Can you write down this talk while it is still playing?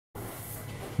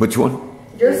Which one?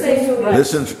 You're saying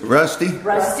This one's Rusty?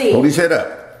 Rusty. Hold his head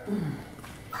up.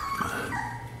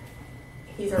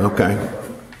 He's Okay.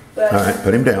 All right,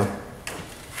 put him down.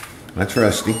 That's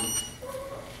Rusty.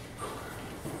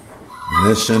 And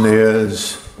this one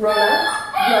is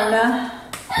Rona.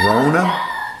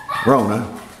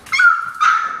 Rona.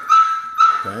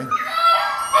 Okay.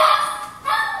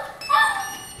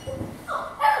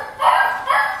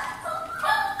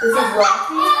 This is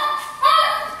Rocky.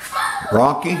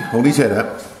 Rocky, hold his head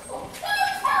up.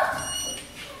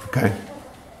 Okay,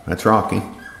 that's Rocky.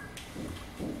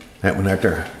 That one right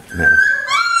there. Now,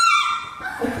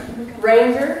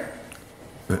 Ranger.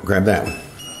 grab that one.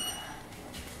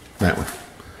 That one.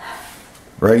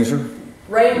 Ranger.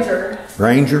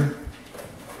 Ranger.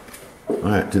 All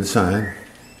right, to the side.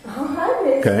 Oh, hi,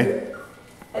 Miss. Okay.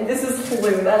 And this is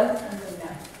Luna.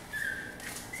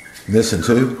 This one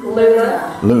too?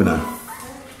 Luna.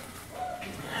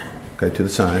 Okay, to the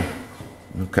side.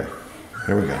 Okay,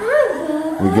 there we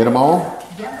go. We get them all?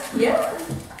 Yep.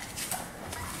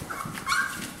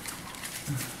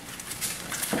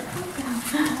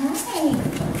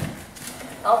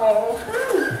 Oh,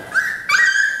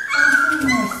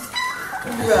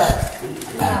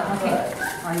 Okay.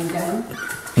 Are you done?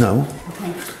 No.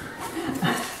 Okay.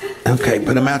 Okay,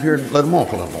 put them out here and let them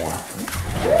walk a little more.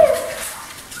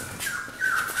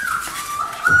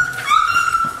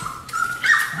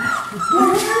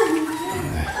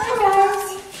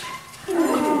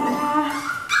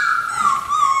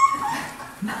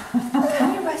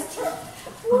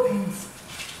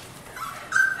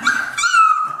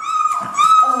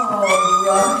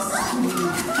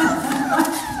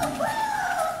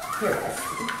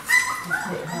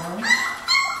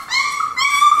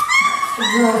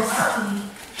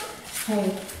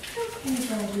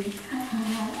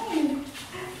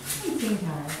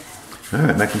 All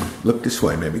right, make them look this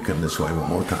way. Maybe come this way one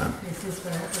more time. This is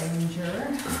Ranger.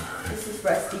 this is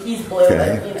Rusty. He's blue,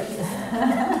 Okay. but you know.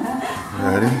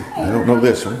 Ready? I don't know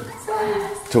this one.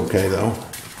 It's okay though. All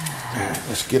right,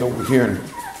 let's get over here and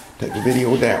take a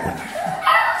video of that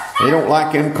one. They don't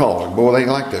like them colored. Boy, they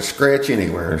like to scratch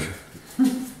anywhere.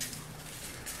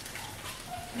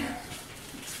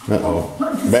 Uh-oh.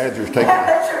 Badger's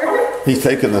taking, he's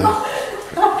taking the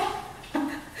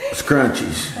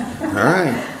scrunchies. All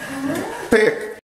right.